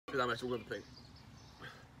Because I'm actually going to pink.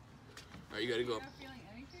 Alright, you gotta go. You're not feeling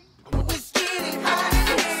anything?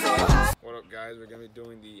 What up, guys? We're gonna be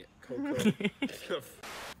doing the Coco.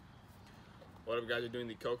 What up, guys? We're doing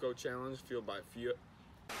the Coco challenge, fueled by Fuego.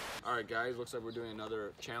 Alright, guys, looks like we're doing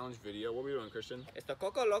another challenge video. What are we doing, Christian? It's the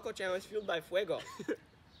Coco Loco challenge fueled by Fuego.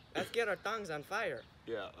 Let's get our tongues on fire.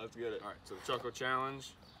 Yeah, let's get it. Alright, so the Choco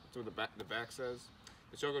challenge. That's what the back says.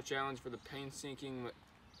 The Choco challenge for the pain-sinking.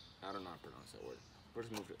 I don't know how to pronounce that word. We're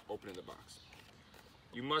just moving it. Opening the box.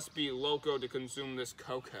 You must be loco to consume this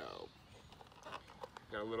cocoa.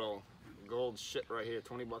 Got a little gold shit right here.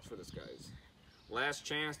 20 bucks for this, guys. Last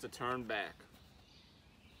chance to turn back.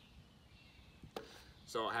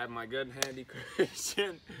 So I have my good and handy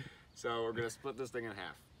Christian. So we're gonna split this thing in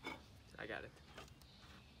half. I got it.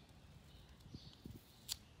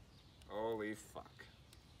 Holy fuck.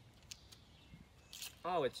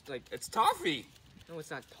 Oh, it's like, It's toffee! no, it's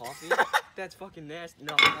not toffee. That's fucking nasty.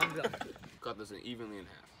 No, I'm done. Cut this in evenly in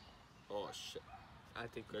half. Oh shit. I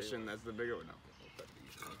think Christian, that's the bigger one. No.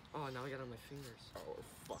 Oh, now I got it on my fingers. Oh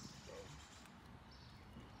fuck.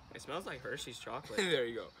 It smells like Hershey's chocolate. There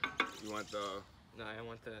you go. You want the No, I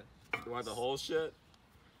want the. whole shit?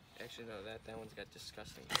 Actually, no, that one's got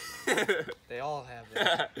disgusting. They all have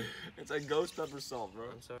that. It's like ghost pepper salt, bro.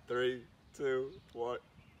 I'm sorry. 3, 2, 1.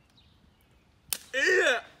 Eat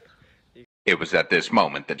it! It was at this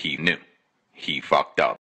moment that he knew. He fucked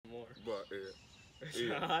up. More. Bro, eat it. It's Eat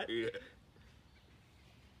not. it. Eat it.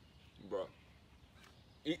 Bro.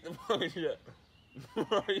 Eat the fucking shit.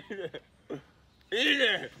 Bro, eat it. Eat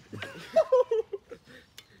it!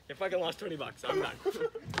 You fucking lost 20 bucks. I'm done.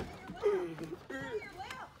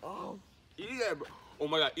 Oh. Eat it, bro. Oh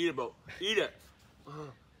my god, eat it, bro. Eat it.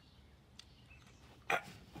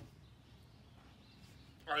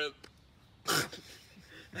 Alright.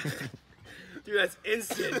 Dude, that's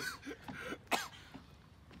instant.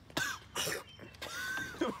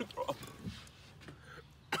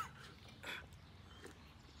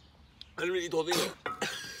 I didn't even eat the whole thing yet.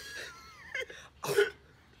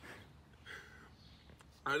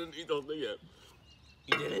 I didn't eat the whole thing yet.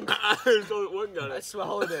 You didn't? There's only one got I it.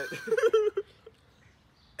 swallowed it.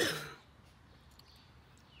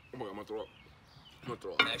 Oh my god, I'm gonna throw up. I'm gonna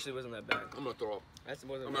throw up. It actually wasn't that bad. I'm gonna throw up. That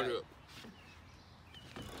wasn't I'm bad. gonna do it.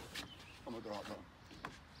 I'm gonna throw up, bro.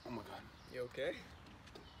 Oh my god. You okay?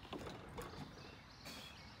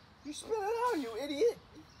 You spit it out, you idiot!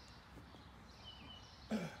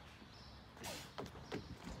 Choco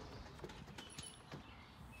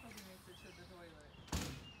needs to the toilet.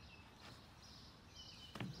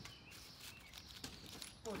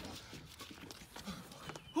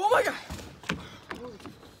 Oh my god!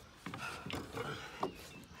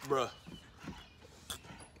 Bruh.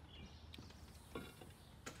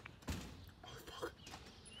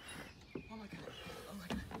 Oh my god. Oh my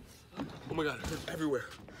god. Oh my god, it hurts everywhere.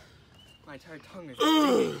 My entire tongue is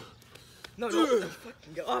stinging. No, no,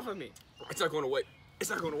 fucking get off of me. It's not going away. It's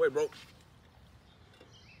not going away, bro.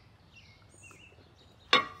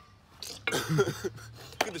 Get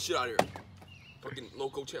the shit out of here. Fucking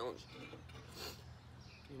loco challenge.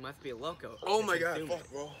 You must be a loco. Oh my It's god, human. fuck,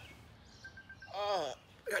 bro. I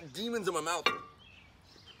got demons in my mouth.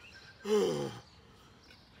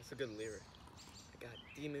 That's a good lyric. I got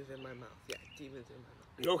demons in my mouth. Yeah, demons in my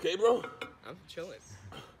mouth. You okay, bro? I'm chilling.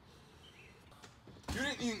 You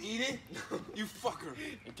didn't even eat it? You fucker.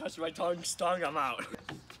 You touched my tongue, stung, I'm out. You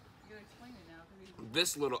gotta explain it now.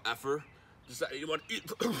 This little effer decided you want to eat,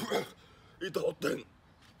 eat the whole thing.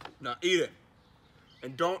 Now eat it.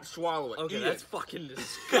 And don't swallow it. Okay, eat that's it. fucking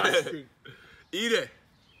disgusting. Eat it.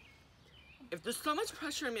 If there's so much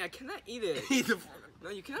pressure on me, I cannot eat it. Eat the No,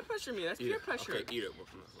 you cannot pressure me. That's Eat peer it. pressure. Okay, eat it.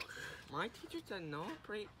 My teacher said no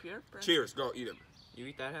peer pressure. Cheers. Go eat it. You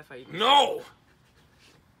eat that half, I eat that. No!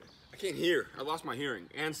 I can't hear. I lost my hearing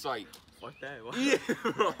and sight. Fuck that. What? Eat it,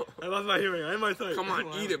 bro. I lost my hearing and my sight. Come on,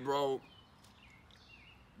 eat it, bro.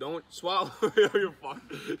 Don't swallow it. You're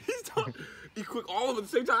fucked. He's dumb. Eat quick. All of it at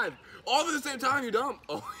the same time. All of it at the same time, you dumb.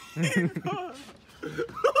 Oh,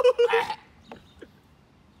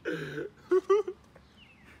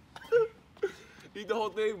 eat the whole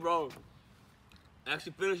thing, bro.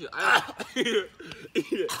 Actually, finish it. Eat it. Eat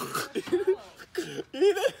it. Eat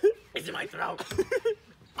it. It's in my throat.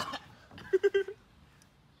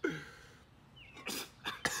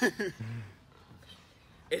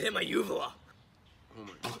 It's in my uvula. Oh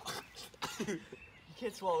my god. You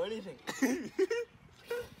can't swallow anything.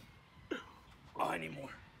 Oh, I need more.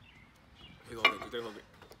 Take the whole thing. Take the whole thing.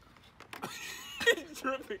 He's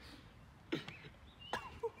dripping.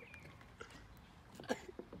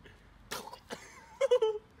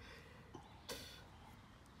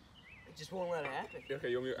 It just just won't let it happen. Okay,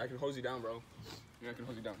 you want me? I can hose you down, bro. Yeah, I can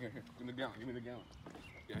hose you down. Here. Give me the gallon. Give me the gallon.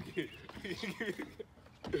 Yeah,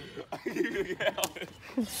 I give you the gallon.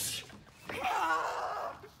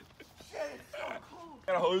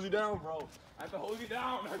 I gotta hose you down, bro. I have to hose you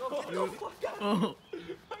down.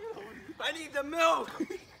 I need the milk.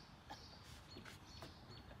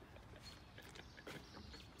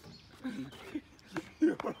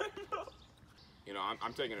 You know,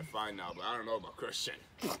 I'm taking it fine now, but I don't know about Christian.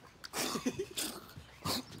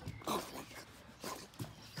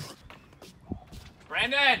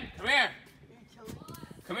 Brandon, come here.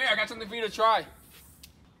 Come here, I got something for you to try. This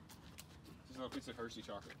is a little piece of Hershey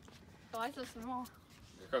chocolate. Why is it small?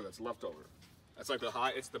 Because it's leftover. That's like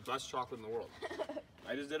it's the best chocolate in the world.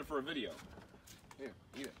 I just did it for a video. Here,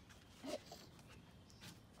 eat it.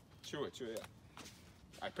 Chew it, yeah.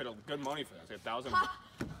 I paid good money for that. It's like $1,000.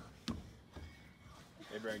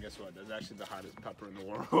 Hey, Brandon, guess what? That's actually the hottest pepper in the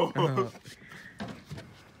world.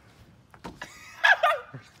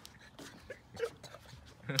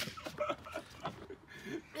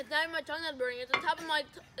 It's not in my tongue that's burning. It's on top of my.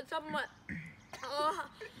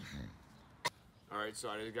 All right, so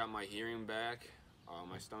I just got my hearing back.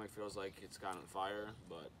 My stomach feels like it's got on fire,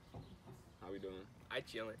 but how we doing? I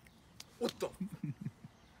chillin'. What the?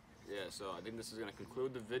 Yeah, so I think this is gonna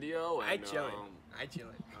conclude the video. And, I chillin'. All right,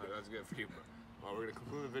 that's good for you. Well, we're gonna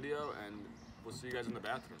conclude the video, and we'll see you guys in the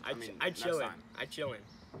bathroom. I mean, I next chillin'. time. I chillin'.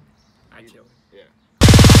 I chillin'. Yeah.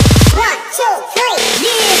 1, 2, 3,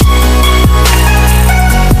 yeah.